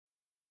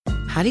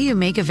How do you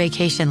make a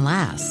vacation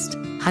last?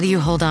 How do you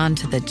hold on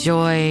to the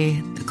joy,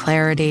 the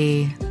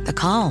clarity, the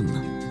calm?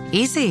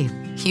 Easy.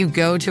 You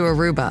go to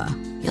Aruba.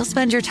 You'll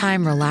spend your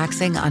time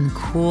relaxing on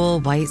cool,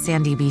 white,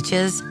 sandy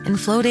beaches and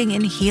floating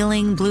in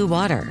healing blue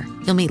water.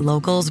 You'll meet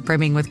locals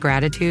brimming with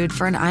gratitude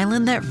for an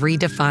island that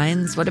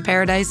redefines what a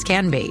paradise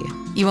can be.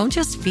 You won't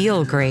just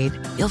feel great,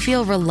 you'll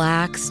feel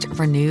relaxed,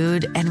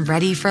 renewed, and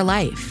ready for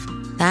life.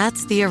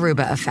 That's the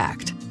Aruba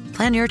effect.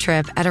 Plan your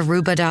trip at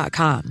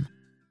Aruba.com.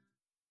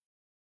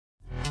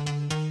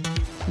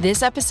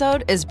 This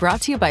episode is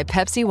brought to you by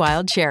Pepsi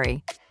Wild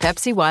Cherry.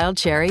 Pepsi Wild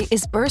Cherry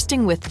is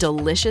bursting with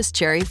delicious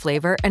cherry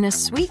flavor and a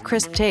sweet,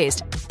 crisp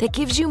taste that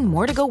gives you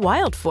more to go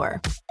wild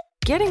for.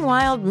 Getting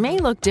wild may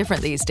look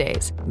different these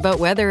days, but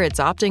whether it's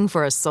opting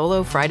for a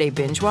solo Friday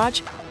binge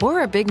watch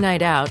or a big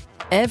night out,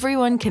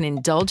 everyone can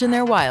indulge in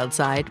their wild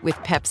side with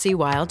Pepsi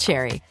Wild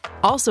Cherry.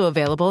 Also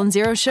available in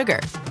Zero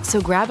Sugar.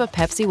 So grab a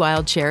Pepsi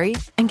Wild Cherry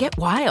and get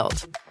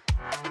wild.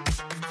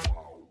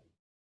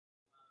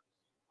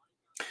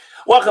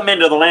 Welcome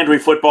into the Landry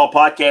Football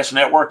Podcast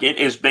Network. It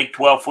is Big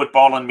 12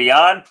 football and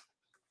beyond.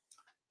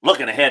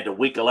 Looking ahead to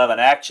Week 11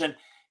 action,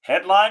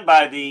 headlined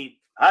by the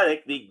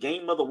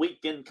game of the week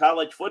in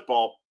college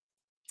football.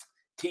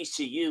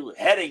 TCU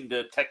heading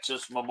to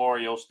Texas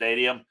Memorial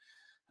Stadium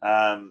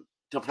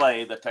to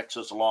play the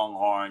Texas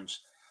Longhorns.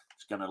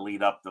 It's going to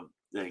lead up the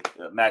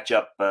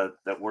matchup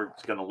that we're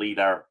going to lead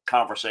our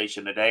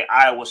conversation today.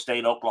 Iowa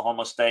State,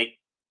 Oklahoma State.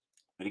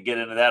 We're going to get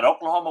into that.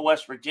 Oklahoma,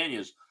 West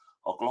Virginia's.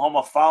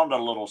 Oklahoma found a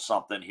little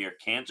something here.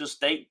 Kansas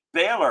State,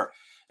 Baylor,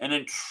 an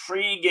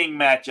intriguing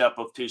matchup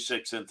of 2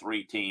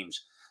 6-3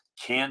 teams.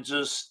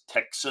 Kansas,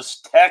 Texas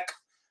Tech.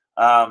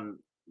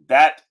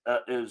 That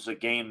is a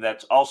game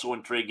that's also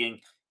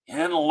intriguing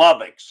in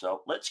Lubbock.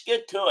 So let's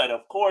get to it.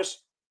 Of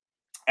course,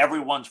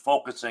 everyone's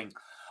focusing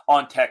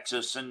on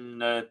Texas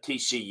and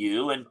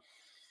TCU. And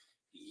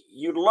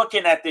you're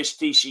looking at this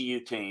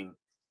TCU team,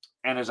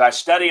 and as I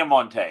study them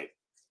on tape,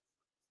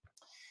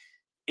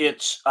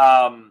 it's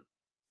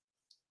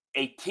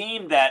a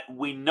team that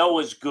we know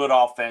is good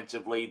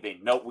offensively.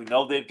 We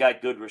know they've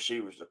got good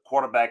receivers. The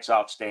quarterback's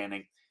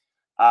outstanding.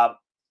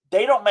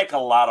 They don't make a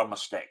lot of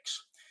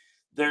mistakes.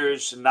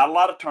 There's not a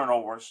lot of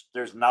turnovers.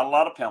 There's not a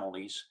lot of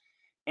penalties.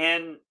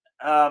 And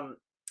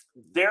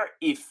they're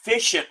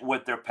efficient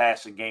with their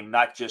passing game,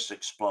 not just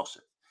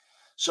explosive.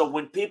 So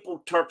when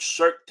people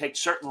take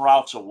certain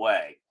routes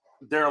away,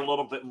 they're a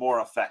little bit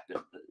more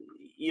effective.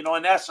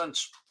 In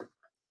essence,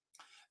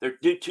 they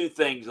do two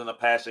things in the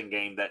passing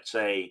game that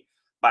say,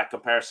 by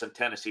comparison,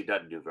 Tennessee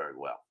doesn't do very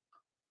well.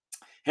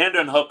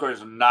 Hendon Hooker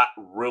is not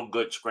real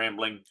good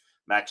scrambling.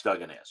 Max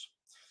Duggan is.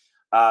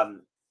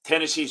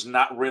 Tennessee's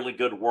not really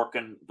good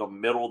working the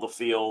middle of the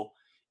field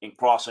in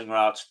crossing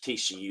routes.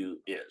 TCU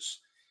is.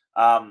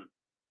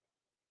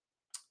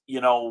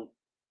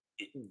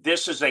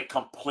 This is a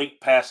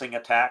complete passing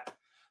attack.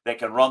 They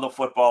can run the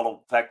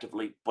football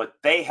effectively, but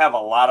they have a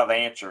lot of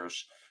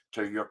answers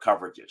to your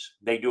coverages.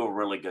 They do a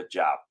really good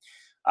job.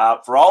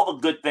 For all the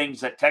good things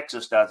that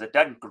Texas does, it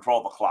doesn't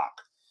control the clock,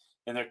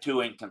 and they're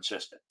too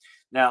inconsistent.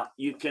 Now,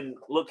 you can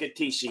look at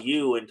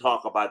TCU and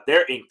talk about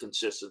their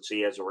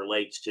inconsistency as it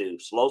relates to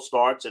slow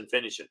starts and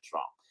finishing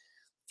strong.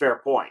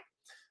 Fair point.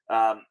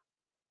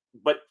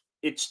 But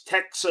it's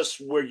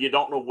Texas where you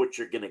don't know what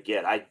you're going to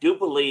get. I do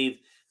believe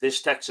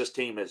this Texas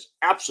team is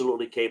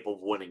absolutely capable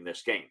of winning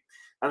this game.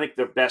 I think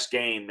their best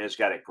game has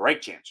got a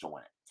great chance to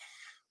win it.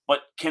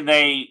 But can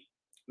they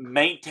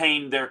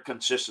maintain their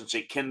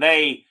consistency? Can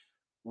they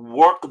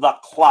work the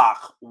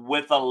clock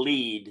with a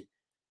lead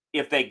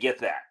if they get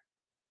that?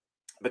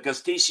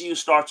 Because TCU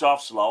starts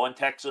off slow and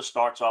Texas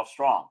starts off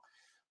strong.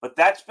 But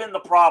that's been the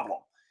problem.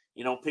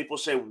 People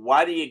say,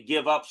 why do you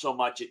give up so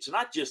much? It's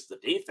not just the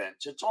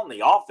defense. It's on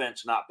the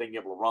offense not being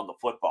able to run the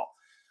football.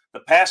 The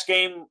pass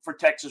game for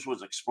Texas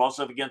was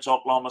explosive against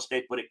Oklahoma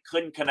State, but it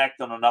couldn't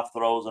connect on enough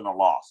throws and a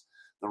loss.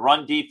 The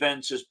run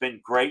defense has been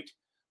great,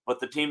 but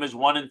the team is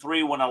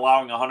 1-3 when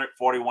allowing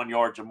 141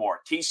 yards or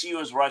more. TCU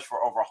has rushed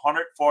for over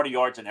 140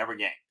 yards in every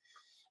game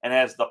and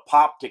has the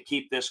pop to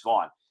keep this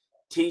going.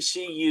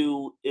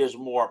 TCU is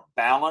more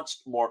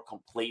balanced, more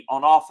complete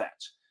on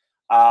offense.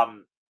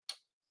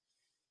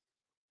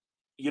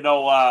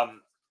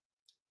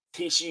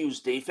 TCU's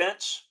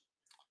defense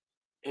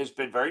has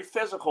been very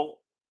physical,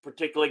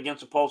 particularly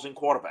against opposing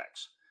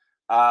quarterbacks.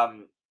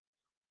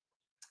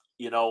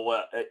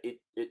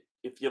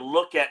 If you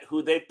look at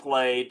who they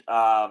played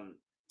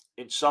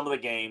in some of the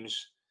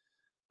games,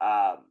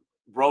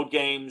 road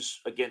games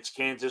against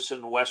Kansas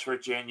and West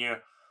Virginia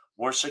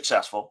were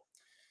successful.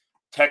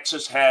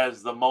 Texas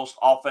has the most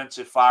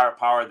offensive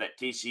firepower that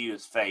TCU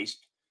has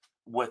faced,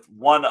 with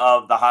one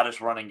of the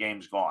hottest running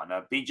games going.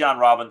 Bijan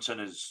Robinson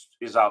is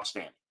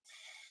outstanding.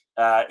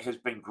 Has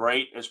been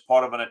great as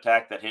part of an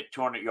attack that hit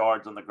 200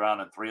 yards on the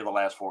ground in 3 of the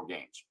last 4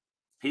 games.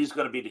 He's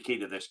going to be the key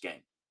to this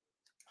game.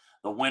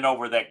 The win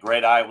over that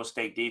great Iowa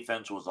State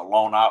defense was a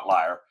lone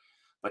outlier,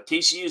 but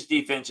TCU's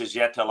defense is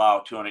yet to allow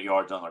 200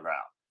 yards on the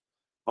ground.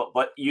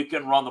 But you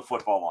can run the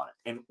football on it.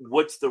 And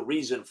what's the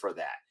reason for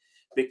that?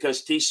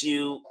 because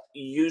TCU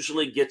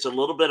usually gets a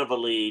little bit of a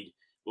lead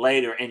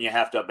later and you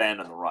have to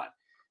abandon the run.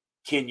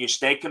 Can you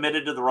stay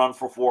committed to the run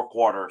for 4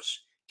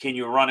 quarters? Can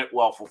you run it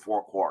well for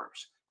 4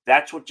 quarters?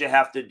 That's what you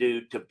have to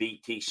do to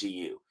beat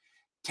TCU.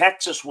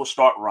 Texas will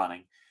start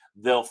running.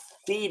 They'll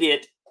feed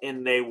it,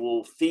 and they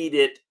will feed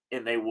it,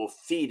 and they will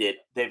feed it.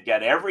 They've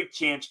got every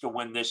chance to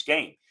win this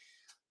game.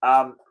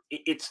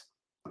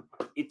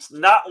 It's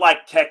not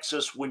like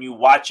Texas when you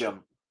watch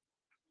them.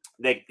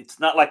 It's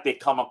not like they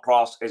come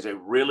across as a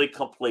really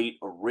complete,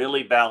 a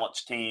really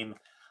balanced team.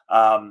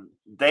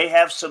 They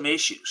have some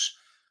issues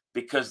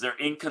because their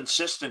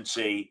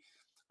inconsistency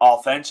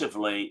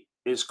offensively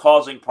is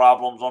causing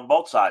problems on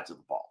both sides of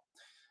the ball.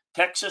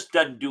 Texas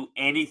doesn't do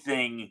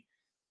anything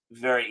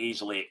very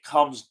easily. It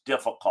comes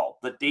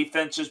difficult. The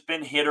defense has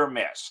been hit or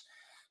miss.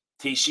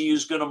 TCU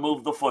is going to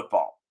move the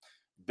football.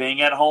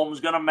 Being at home is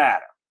going to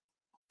matter.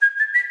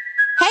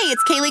 Hey,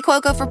 it's Kaylee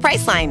Cuoco for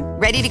Priceline.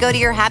 Ready to go to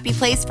your happy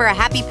place for a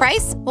happy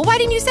price? Well, why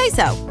didn't you say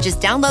so? Just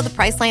download the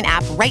Priceline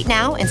app right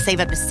now and save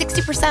up to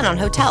 60% on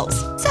hotels.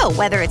 So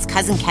whether it's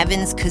Cousin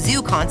Kevin's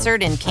Kazoo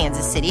Concert in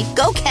Kansas City,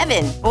 go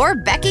Kevin, or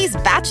Becky's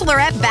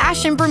Bachelorette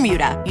Bash in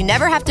Bermuda, you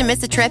never have to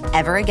miss a trip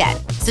ever again.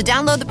 So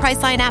download the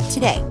Priceline app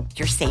today.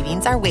 Your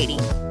savings are waiting.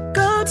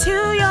 Go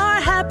to your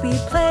happy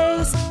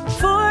place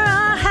for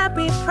a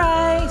happy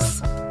price.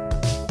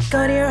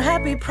 Go to your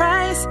happy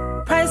price,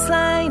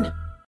 Priceline.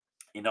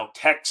 You know,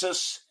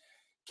 Texas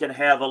can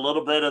have a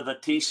little bit of the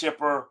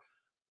T-Sipper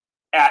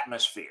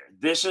atmosphere.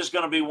 This is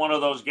going to be one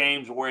of those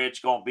games where it's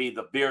going to be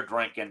the beer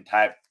drinking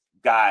type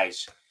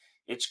guys.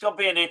 It's going to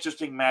be an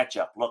interesting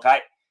matchup. Look,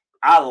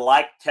 I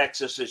like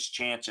Texas's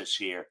chances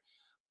here,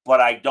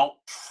 but I don't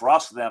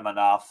trust them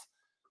enough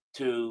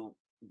to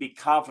be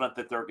confident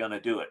that they're going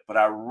to do it. But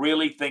I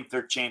really think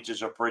their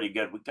chances are pretty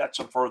good. We've got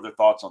some further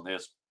thoughts on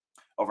this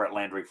over at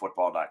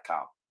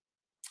LandryFootball.com.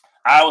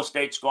 Iowa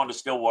State's going to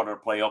Stillwater to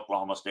play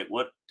Oklahoma State.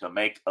 What to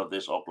make of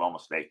this Oklahoma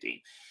State team?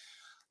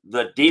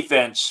 The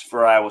defense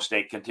for Iowa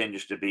State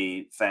continues to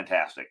be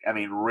fantastic. I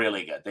mean,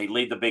 really good. They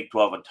lead the Big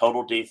 12 in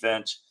total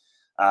defense,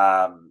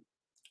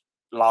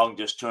 long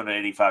just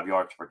 285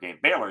 yards per game.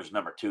 Baylor is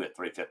number 2 at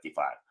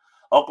 355.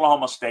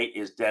 Oklahoma State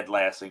is dead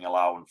last,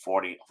 allowing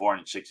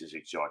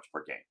 466 yards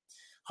per game,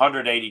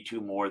 182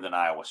 more than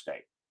Iowa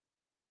State.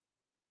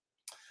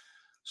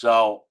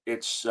 So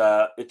it's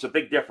a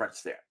big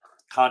difference there.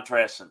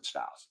 Contrasts and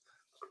styles.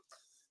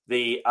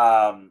 The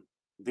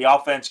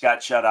offense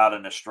got shut out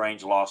in a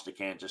strange loss to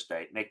Kansas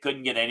State, and they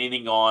couldn't get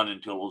anything on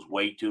until it was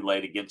way too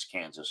late against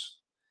Kansas.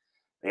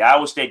 The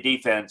Iowa State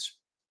defense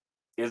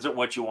isn't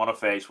what you want to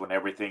face when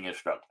everything is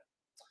struggling.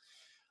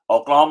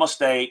 Oklahoma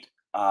State,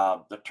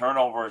 the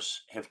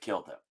turnovers have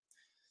killed them.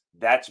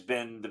 That's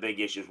been the big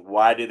issue.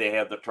 Why do they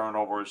have the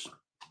turnovers?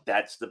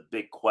 That's the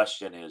big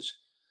question, is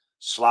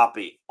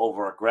sloppy,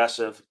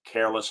 over-aggressive,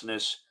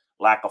 carelessness,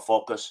 lack of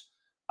focus.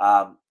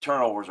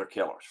 Turnovers are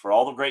killers. For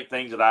all the great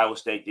things that Iowa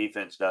State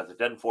defense does, it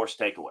doesn't force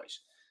takeaways.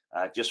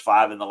 Just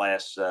 5 in the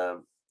last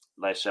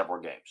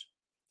several games.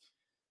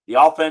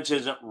 The offense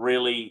isn't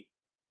really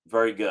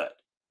very good,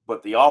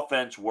 but the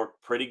offense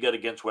worked pretty good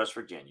against West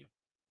Virginia.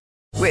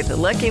 With the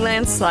Lucky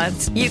Land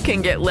Slots, you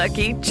can get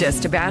lucky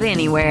just about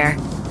anywhere.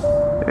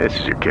 This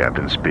is your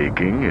captain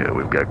speaking.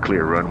 We've got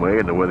clear runway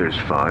and the weather's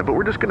fine, but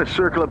we're just going to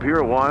circle up here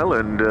a while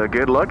and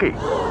get lucky.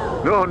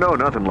 No,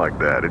 nothing like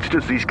that. It's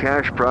just these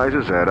cash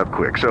prizes add up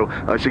quick. So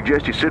I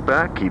suggest you sit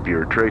back, keep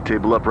your tray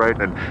table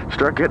upright, and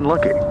start getting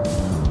lucky.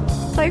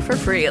 Play for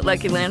free at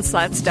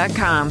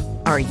LuckyLandSlots.com.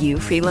 Are you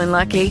feeling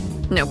lucky?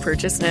 No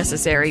purchase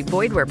necessary.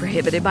 Void where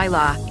prohibited by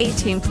law.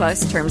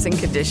 18+ terms and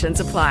conditions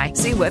apply.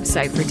 See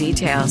website for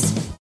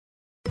details.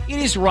 It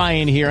is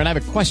Ryan here, and I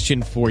have a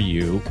question for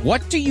you.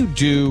 What do you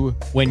do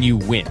when you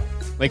win?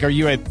 Like, are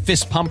you a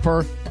fist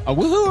pumper, a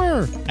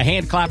woohooer, a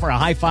hand clapper, a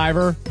high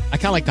fiver? I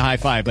kind of like the high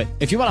five, but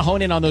if you want to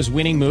hone in on those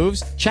winning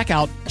moves, check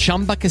out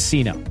Chumba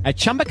Casino. At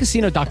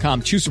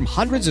ChumbaCasino.com, choose from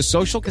hundreds of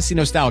social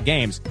casino-style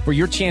games for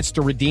your chance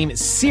to redeem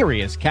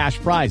serious cash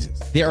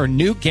prizes. There are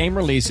new game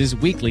releases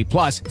weekly,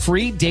 plus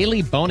free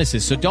daily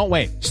bonuses, so don't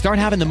wait. Start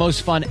having the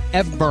most fun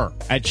ever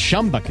at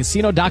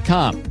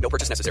ChumbaCasino.com. No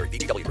purchase necessary.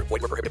 VGW. Void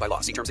where prohibited by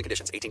law. See terms and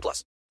conditions.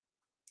 18+.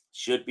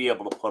 Should be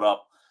able to put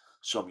up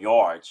some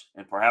yards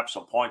and perhaps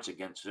some points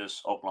against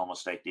this Oklahoma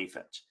State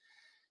defense.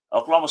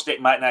 Oklahoma State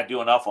might not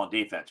do enough on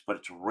defense, but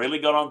it's really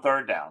good on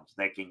third downs.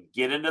 They can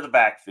get into the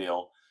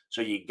backfield,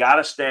 so you got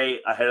to stay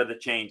ahead of the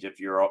chains if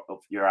you're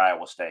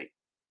Iowa State.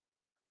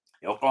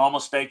 The Oklahoma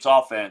State's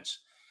offense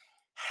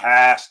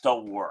has to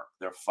work.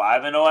 They're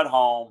 5-0 at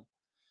home.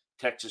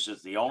 Texas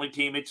is the only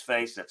team it's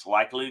faced that's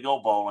likely to go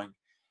bowling.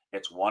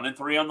 It's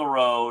 1-3 on the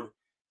road,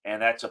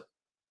 and that's a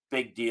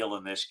big deal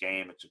in this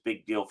game. It's a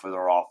big deal for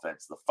their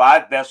offense. The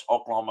 5 best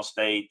Oklahoma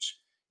State's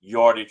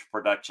yardage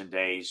production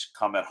days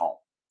come at home.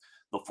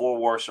 The 4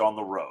 worst are on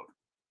the road.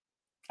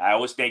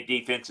 Iowa State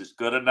defense is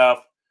good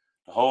enough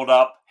to hold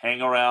up,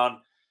 hang around.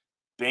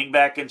 Being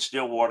back in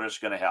Stillwater is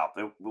going to help.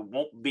 It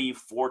won't be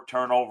 4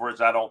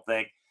 turnovers, I don't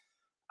think.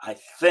 I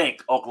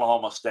think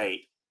Oklahoma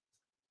State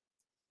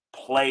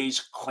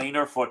plays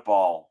cleaner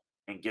football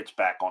and gets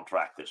back on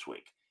track this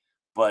week.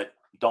 But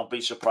don't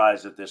be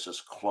surprised that this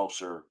is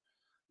closer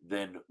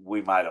than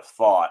we might have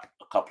thought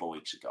a couple of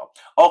weeks ago.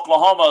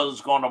 Oklahoma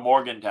is going to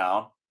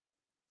Morgantown,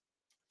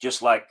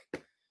 just like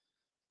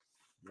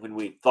when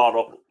we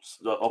thought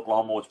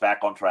Oklahoma was back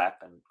on track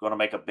and going to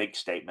make a big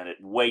statement. It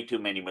way too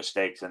many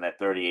mistakes in that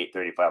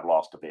 38-35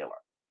 loss to Baylor.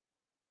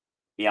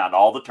 Beyond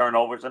all the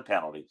turnovers and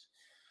penalties,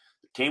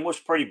 the team was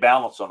pretty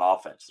balanced on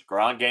offense. The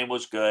ground game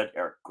was good.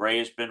 Eric Gray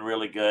has been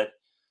really good.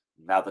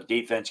 Now the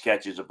defense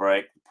catches a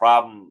break. The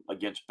problem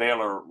against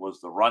Baylor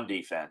was the run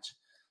defense.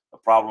 The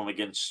problem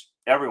against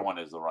everyone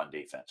is the run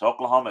defense.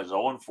 Oklahoma is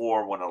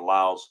 0-4 when it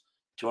allows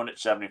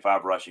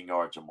 275 rushing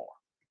yards or more.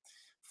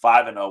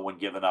 5-0 when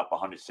giving up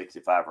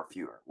 165 or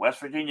fewer.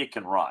 West Virginia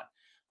can run,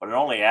 but it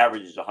only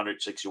averages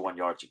 161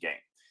 yards a game.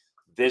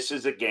 This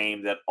is a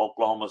game that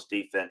Oklahoma's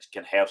defense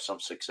can have some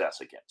success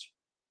against.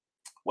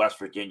 West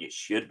Virginia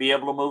should be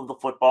able to move the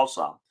football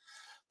some.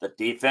 The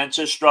defense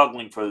is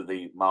struggling for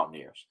the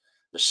Mountaineers.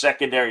 The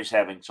secondary is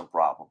having some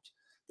problems.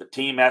 The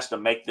team has to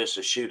make this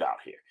a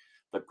shootout here.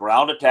 The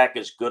ground attack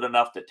is good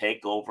enough to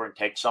take over and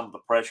take some of the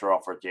pressure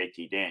off for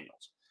JT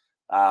Daniels.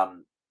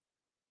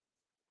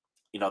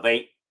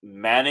 They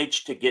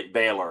managed to get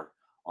Baylor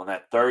on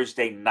that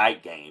Thursday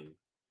night game.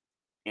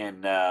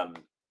 And,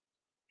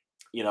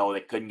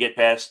 they couldn't get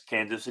past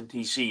Kansas and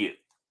TCU. If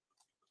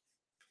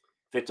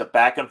it's a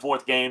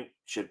back-and-forth game,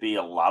 should be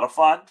a lot of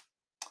fun.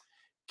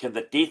 Can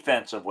the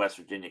defense of West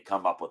Virginia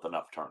come up with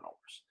enough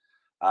turnovers?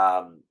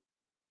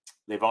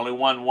 They've only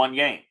won one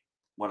game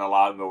when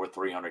allowing over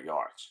 300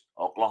 yards.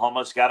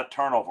 Oklahoma's got a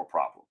turnover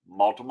problem.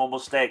 Multiple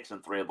mistakes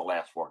in 3 of the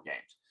last 4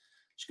 games.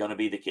 It's going to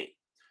be the key.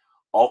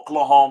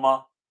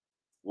 Oklahoma,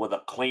 with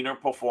a cleaner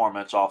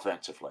performance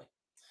offensively,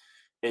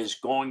 is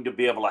going to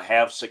be able to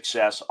have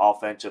success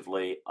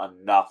offensively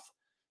enough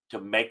to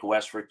make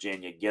West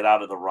Virginia get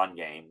out of the run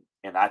game.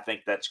 And I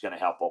think that's going to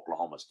help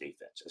Oklahoma's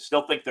defense. I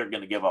still think they're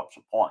going to give up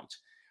some points.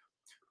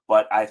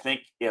 But I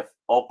think if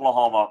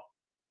Oklahoma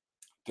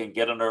can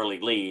get an early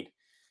lead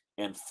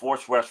and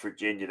force West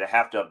Virginia to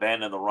have to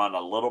abandon the run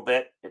a little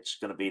bit, it's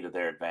going to be to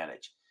their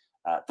advantage.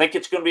 I think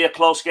it's going to be a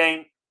close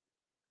game.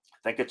 I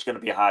think it's going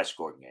to be a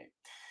high-scoring game.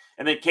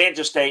 And then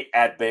Kansas State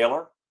at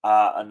Baylor,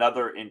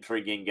 another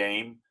intriguing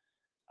game.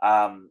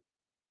 6-3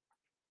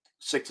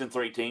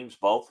 teams,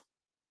 both.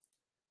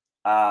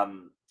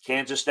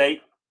 Kansas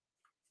State,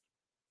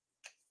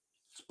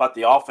 it's about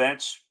the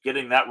offense,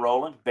 getting that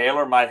rolling.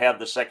 Baylor might have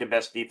the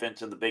second-best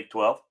defense in the Big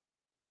 12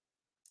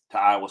 to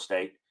Iowa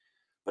State,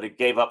 but it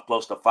gave up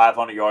close to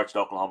 500 yards to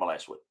Oklahoma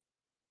last week,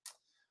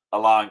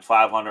 allowing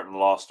 500 and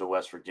lost to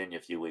West Virginia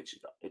a few weeks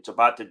ago. It's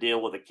about to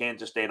deal with a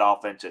Kansas State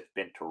offense that's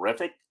been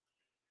terrific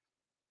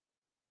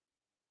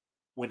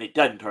when it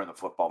doesn't turn the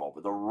football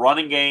over. The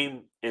running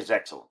game is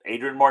excellent.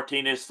 Adrian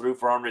Martinez threw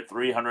for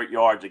 300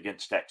 yards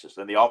against Texas,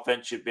 and the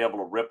offense should be able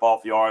to rip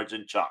off yards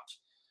in chunks.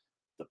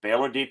 The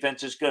Baylor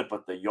defense is good,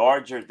 but the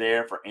yards are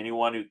there for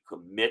anyone who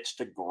commits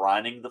to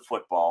grinding the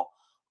football.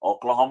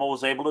 Oklahoma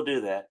was able to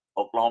do that.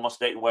 Oklahoma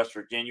State and West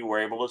Virginia were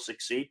able to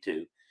succeed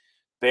too.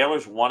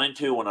 Baylor's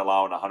 1-2 when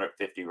allowing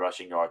 150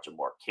 rushing yards or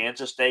more.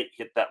 Kansas State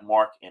hit that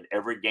mark in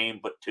every game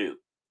but 2.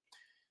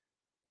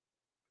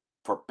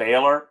 For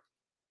Baylor,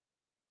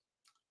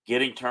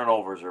 getting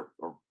turnovers are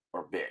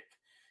big.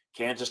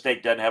 Kansas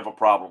State doesn't have a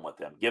problem with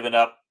them, giving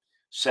up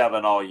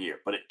 7 all year.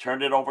 But it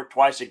turned it over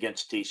twice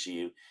against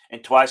TCU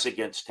and twice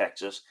against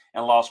Texas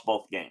and lost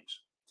both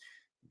games.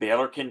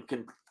 Baylor can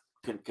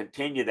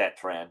continue that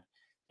trend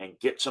and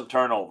get some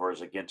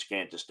turnovers against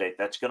Kansas State.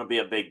 That's going to be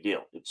a big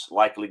deal. It's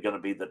likely going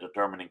to be the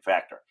determining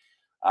factor.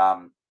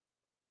 Can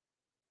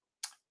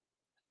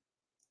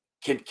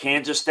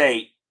Kansas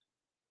State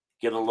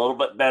get a little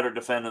bit better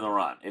defending the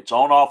run? Its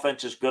own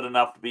offense is good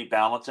enough to be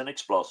balanced and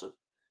explosive,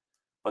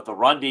 but the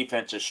run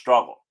defense has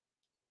struggled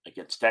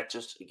against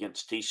Texas,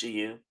 against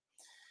TCU.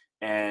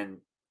 And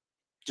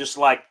just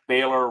like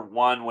Baylor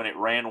won when it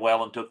ran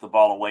well and took the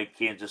ball away,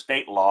 Kansas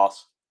State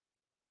lost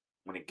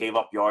when it gave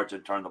up yards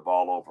and turned the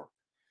ball over.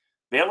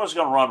 Baylor's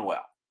going to run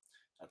well.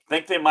 I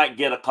think they might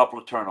get a couple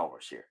of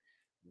turnovers here.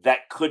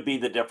 That could be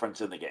the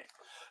difference in the game.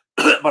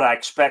 But I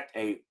expect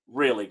a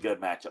really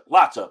good matchup.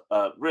 Lots of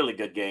really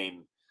good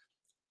game.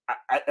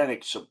 I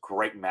think some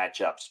great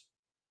matchups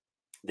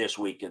this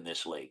week in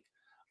this league.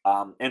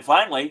 And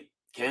finally,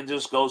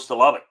 Kansas goes to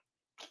Lubbock.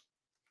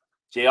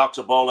 Jayhawks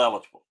are bowl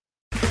eligible.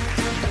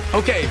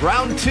 Okay,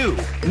 round 2.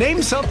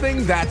 Name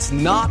something that's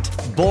not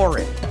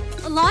boring.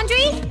 A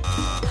laundry?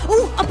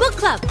 Ooh, a book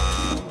club.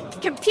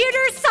 Computer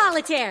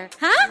solitaire,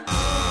 huh?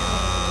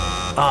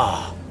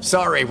 Ah,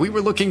 sorry, we were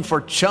looking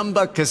for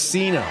Chumba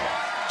Casino.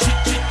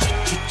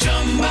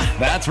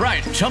 That's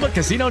right,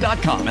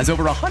 ChumbaCasino.com has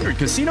over 100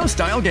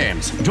 casino-style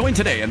games. Join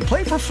today and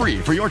play for free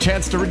for your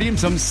chance to redeem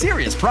some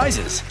serious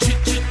prizes.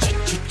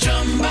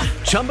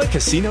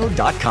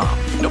 ChumbaCasino.com.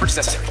 No purchase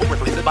necessary. Void where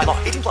prohibited by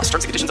law. 18+. Terms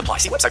and conditions apply.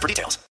 See website for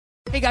details.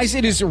 Hey guys,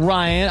 it is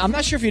Ryan. I'm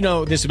not sure if you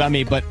know this about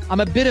me, but I'm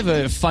a bit of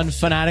a fun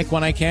fanatic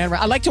when I can.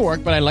 I like to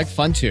work, but I like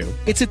fun too.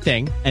 It's a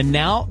thing. And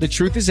now the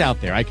truth is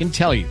out there. I can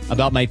tell you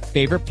about my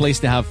favorite place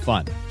to have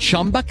fun.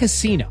 Chumba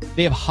Casino.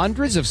 They have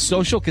hundreds of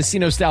social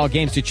casino style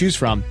games to choose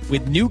from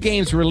with new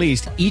games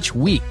released each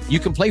week. You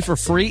can play for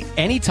free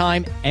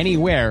anytime,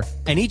 anywhere.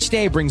 And each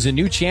day brings a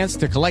new chance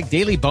to collect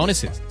daily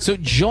bonuses. So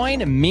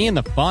join me in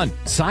the fun.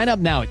 Sign up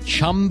now at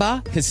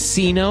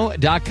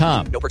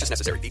ChumbaCasino.com. No purchase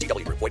necessary.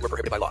 VGW. Void where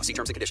prohibited by law. See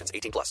terms and conditions.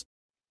 18+.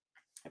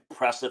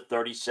 Impressive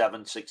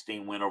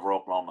 37-16 win over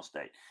Oklahoma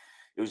State.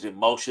 It was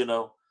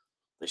emotional.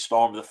 They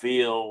stormed the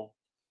field.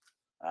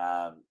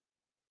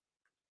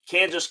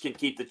 Kansas can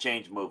keep the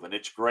chains moving.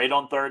 It's great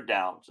on third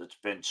downs. It's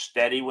been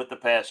steady with the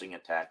passing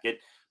attack. It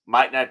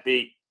might not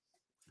be,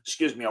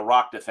 a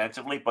rock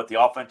defensively, but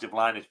the offensive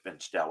line has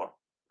been stellar.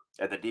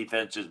 And the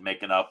defense is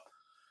making up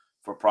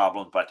for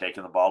problems by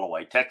taking the ball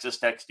away. Texas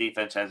Tech's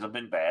defense hasn't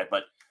been bad,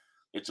 but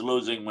it's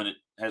losing when it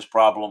has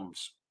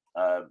problems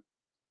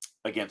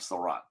against the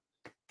run.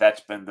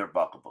 That's been their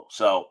bugaboo.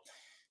 So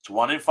it's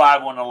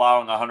 1-5 when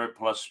allowing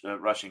 100-plus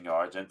rushing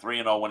yards, and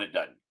 3-0 when it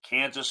doesn't.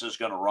 Kansas is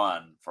going to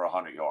run for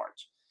 100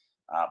 yards.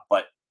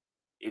 But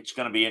it's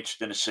going to be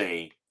interesting to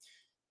see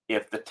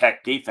if the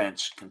Tech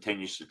defense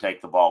continues to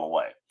take the ball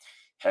away.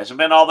 Hasn't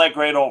been all that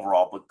great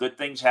overall, but good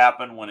things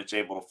happen when it's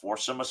able to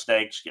force some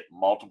mistakes, get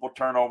multiple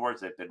turnovers.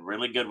 They've been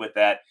really good with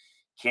that.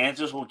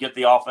 Kansas will get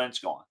the offense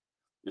going.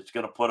 It's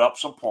going to put up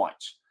some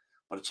points,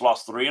 but it's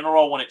lost 3 in a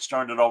row when it's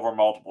turned it over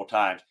multiple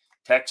times.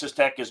 Texas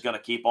Tech is going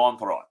to keep on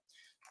throwing.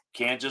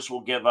 Kansas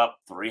will give up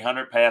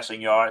 300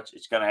 passing yards.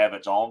 It's going to have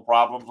its own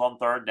problems on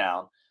third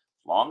down.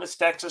 As long as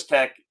Texas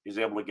Tech is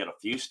able to get a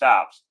few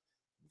stops,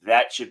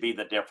 that should be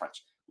the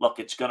difference. Look,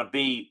 it's going to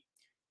be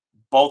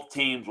both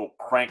teams will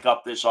crank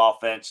up this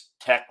offense.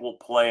 Tech will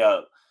play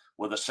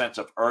with a sense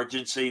of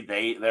urgency.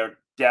 They're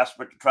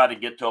desperate to try to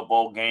get to a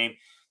bowl game.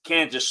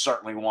 Kansas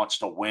certainly wants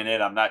to win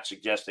it. I'm not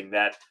suggesting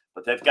that,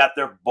 but they've got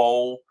their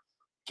bowl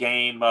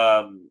game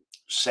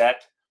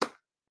set,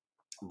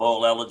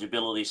 bowl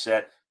eligibility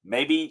set.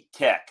 Maybe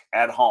Tech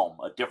at home,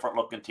 a different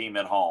looking team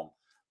at home,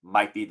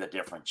 might be the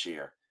difference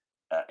here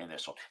in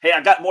this one. Hey,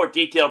 I got more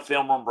detailed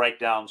film room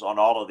breakdowns on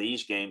all of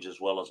these games as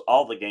well as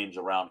all the games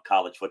around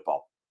college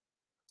football.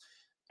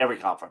 Every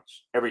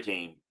conference, every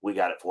team, we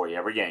got it for you,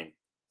 every game.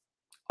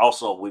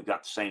 Also, we've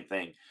got the same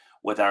thing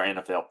with our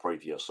NFL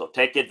preview. So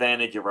take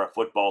advantage of our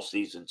football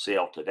season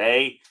sale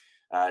today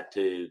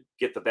to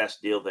get the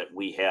best deal that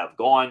we have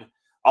going.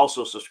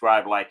 Also,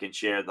 subscribe, like, and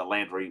share the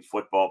Landry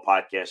Football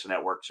Podcast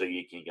Network so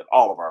you can get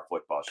all of our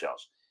football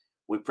shows.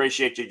 We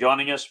appreciate you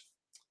joining us,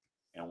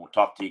 and we'll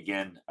talk to you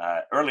again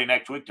early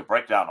next week to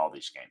break down all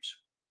these games.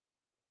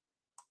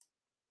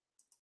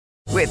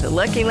 With the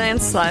Lucky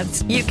Land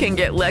Slots, you can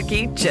get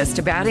lucky just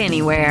about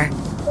anywhere.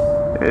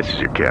 This is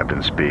your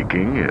captain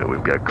speaking.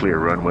 We've got clear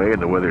runway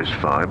and the weather's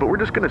fine, but we're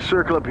just going to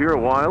circle up here a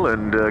while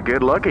and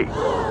get lucky.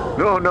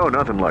 No,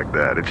 nothing like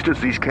that. It's just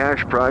these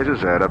cash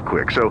prizes add up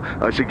quick. So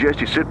I suggest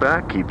you sit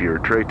back, keep your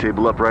tray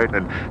table upright,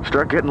 and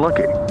start getting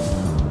lucky.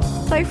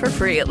 Play for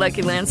free at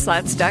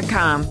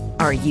LuckyLandSlots.com.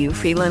 Are you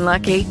feeling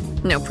lucky?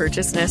 No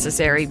purchase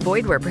necessary.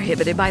 Void where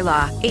prohibited by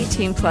law.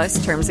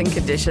 18+ terms and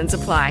conditions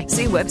apply.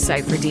 See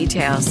website for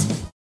details.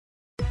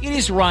 It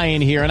is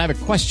Ryan here, and I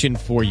have a question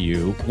for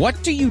you.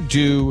 What do you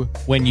do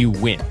when you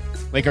win?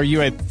 Like, are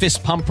you a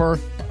fist pumper,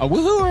 a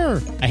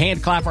woohooer, a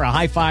hand clapper, a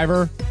high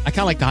fiver? I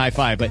kind of like the high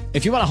five, but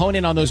if you want to hone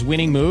in on those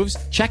winning moves,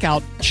 check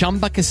out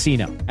Chumba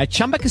Casino. At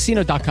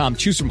ChumbaCasino.com,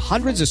 choose from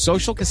hundreds of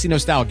social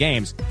casino-style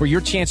games for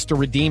your chance to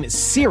redeem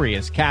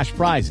serious cash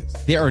prizes.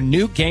 There are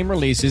new game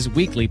releases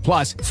weekly,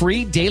 plus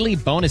free daily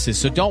bonuses,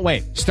 so don't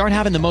wait. Start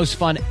having the most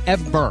fun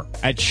ever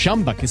at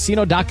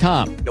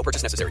ChumbaCasino.com. No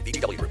purchase necessary.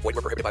 VGW. Void where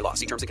prohibited by law.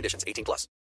 See terms and conditions. 18+.